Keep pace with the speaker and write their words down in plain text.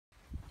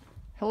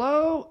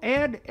Hello,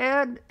 Ed,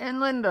 and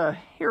Linda.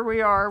 Here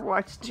we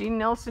are, Gene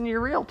Nelson,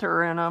 your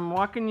realtor, and I'm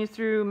walking you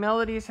through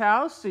Melody's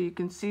house so you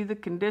can see the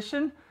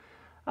condition.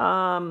 There's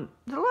a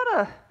lot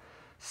of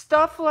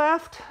stuff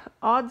left,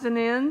 odds and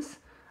ends.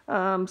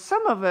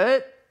 Some of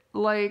it,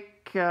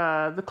 like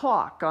the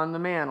clock on the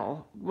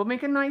mantle, will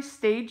make a nice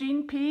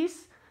staging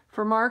piece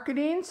for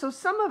marketing, so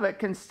some of it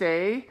can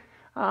stay.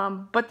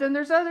 But then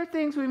there's other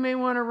things we may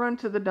want to run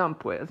to the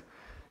dump with.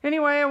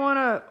 Anyway, I want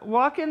to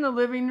walk in the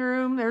living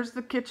room. There's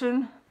the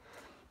kitchen.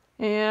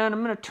 And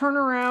I'm going to turn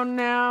around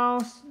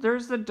now.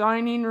 There's the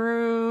dining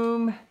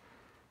room.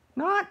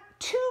 Not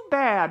too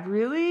bad,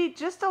 really.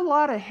 Just a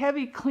lot of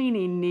heavy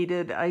cleaning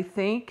needed, I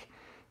think.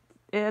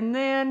 And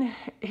then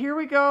here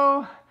we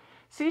go.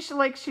 See, she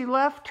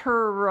left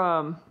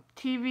her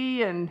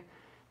TV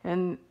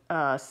and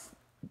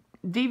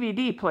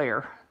DVD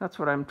player. That's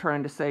what I'm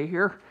trying to say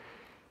here.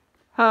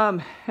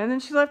 And then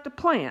she left a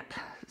plant.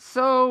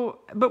 So,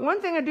 but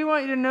one thing I do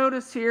want you to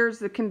notice here is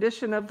the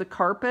condition of the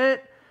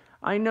carpet.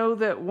 I know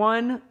that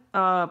one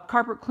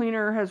carpet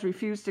cleaner has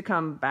refused to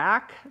come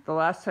back the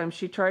last time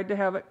she tried to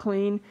have it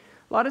clean.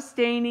 A lot of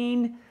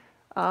staining,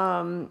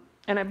 and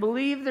I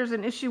believe there's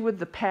an issue with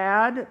the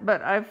pad,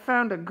 but I've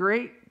found a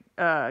great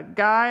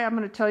guy, I'm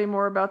going to tell you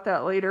more about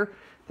that later,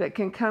 that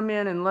can come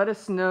in and let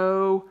us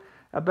know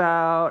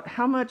about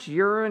how much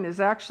urine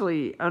is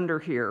actually under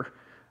here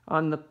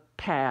on the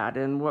pad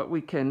and what we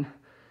can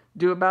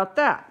do about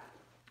that.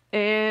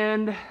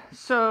 And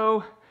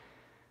so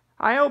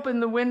I opened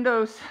the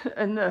windows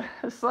and the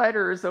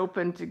slider is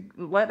open to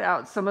let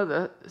out some of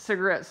the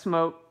cigarette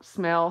smoke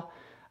smell,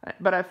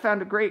 but I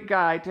found a great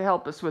guy to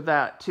help us with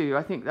that too.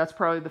 I think that's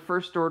probably the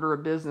first order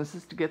of business,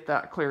 is to get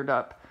that cleared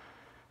up,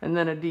 and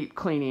then a deep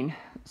cleaning.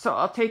 So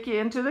I'll take you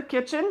into the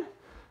kitchen.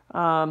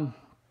 The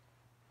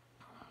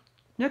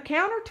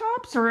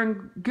countertops are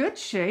in good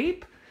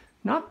shape,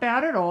 not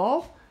bad at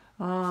all.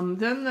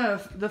 Then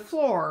the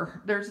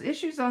floor, there's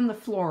issues on the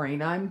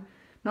flooring. I'm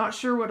not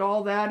sure what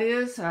all that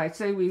is. I'd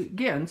say we,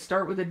 again,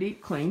 start with a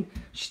deep clean.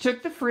 She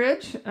took the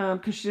fridge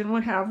because she didn't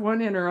want to have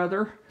one in her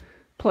other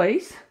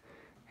place.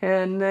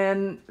 And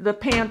then the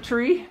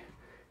pantry,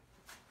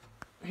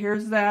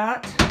 here's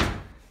that.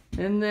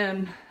 And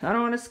then, I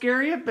don't want to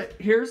scare you, but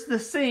here's the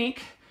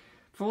sink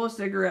full of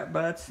cigarette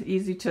butts.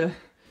 Easy to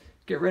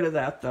get rid of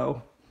that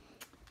though.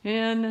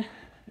 And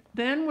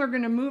then we're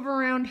going to move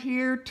around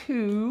here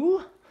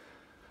to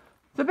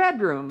the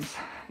bedrooms.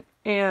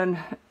 And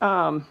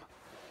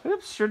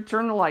oops, should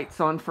turn the lights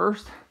on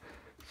first.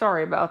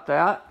 Sorry about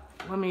that.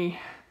 Let me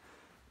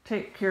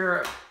take care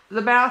of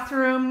the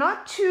bathroom.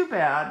 Not too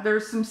bad.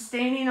 There's some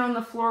staining on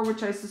the floor,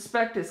 which I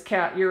suspect is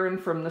cat urine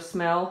from the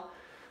smell.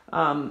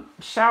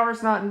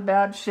 Shower's not in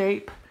bad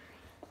shape.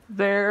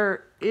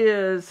 This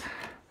is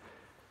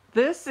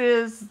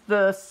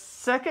the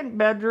second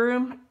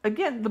bedroom.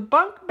 Again, the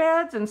bunk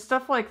beds and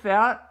stuff like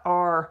that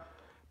are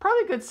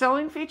probably good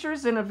selling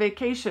features in a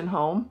vacation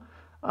home.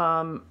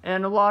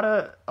 And a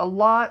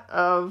lot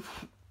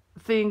of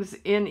things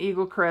in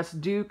Eagle Crest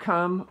do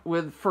come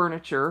with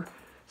furniture.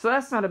 So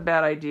that's not a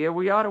bad idea.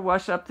 We ought to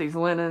wash up these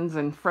linens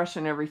and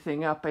freshen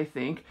everything up, I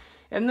think.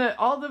 And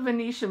all the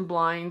Venetian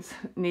blinds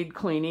need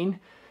cleaning.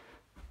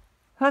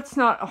 That's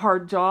not a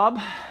hard job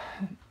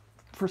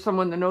for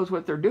someone that knows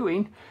what they're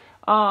doing.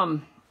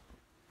 Laundry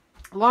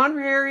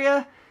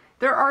area.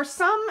 There are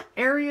some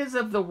areas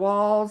of the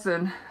walls,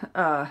 and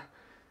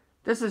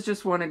this is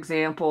just one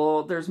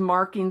example. There's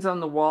markings on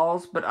the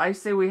walls, but I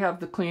say we have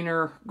the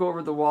cleaner go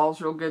over the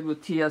walls real good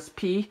with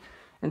TSP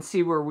and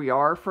see where we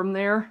are from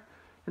there.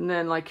 And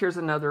then, like, here's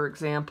another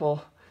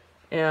example.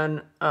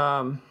 And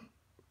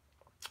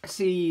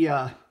see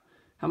how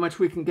much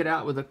we can get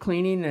out with the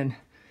cleaning and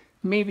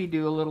maybe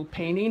do a little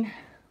painting.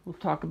 We'll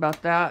talk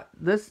about that.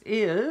 This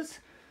is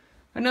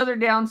another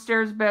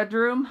downstairs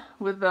bedroom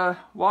with a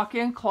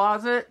walk-in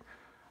closet.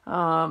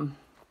 And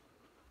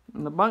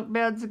the bunk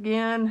beds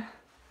again.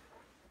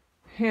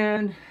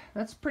 And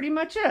that's pretty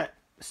much it.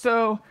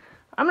 So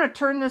I'm going to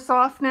turn this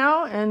off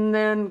now and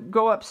then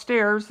go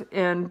upstairs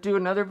and do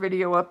another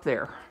video up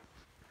there.